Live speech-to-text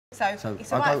So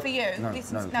it's all right for you.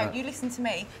 No, you listen to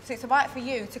me. So it's all right for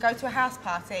you to go to a house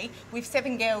party with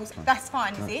 7 girls. That's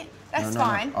fine, is it? That's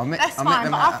fine. That's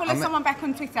fine. But I follow someone back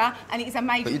on Twitter, and it is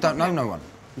amazing. But you don't know no one.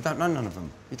 You don't know none of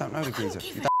them. You don't know the geezer.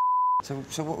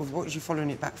 So what was you following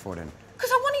it back for then?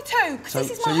 Because I wanted to. Because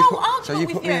this is my whole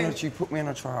argument with you. You put me on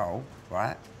a trial,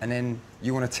 right? And then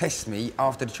you want to test me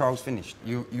after the trial's finished.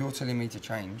 You're telling me to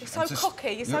change. You're so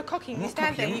cocky. You're so cocky. You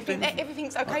stand there. You think that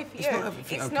everything's okay for you.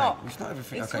 It's not. It's not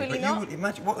everything it's okay. Really but not. you would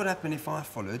imagine what would happen if I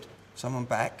followed someone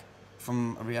back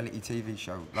from a reality TV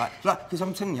show, like, because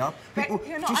I'm telling you, people,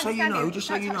 just so you know,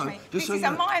 this is a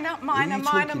minor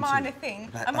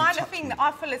thing, a minor thing that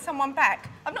I followed someone back.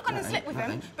 I'm not going to sleep with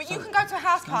them, but you can go to a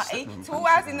house party till all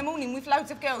hours in the morning with loads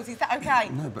of girls. Is that okay?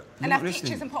 No, but and have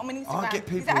pictures and put them on Instagram. I get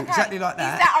people exactly like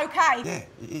that. Is that okay?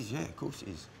 Yeah, it is. Yeah, of course it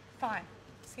is. Fine.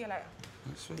 See you later.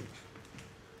 That's sweet.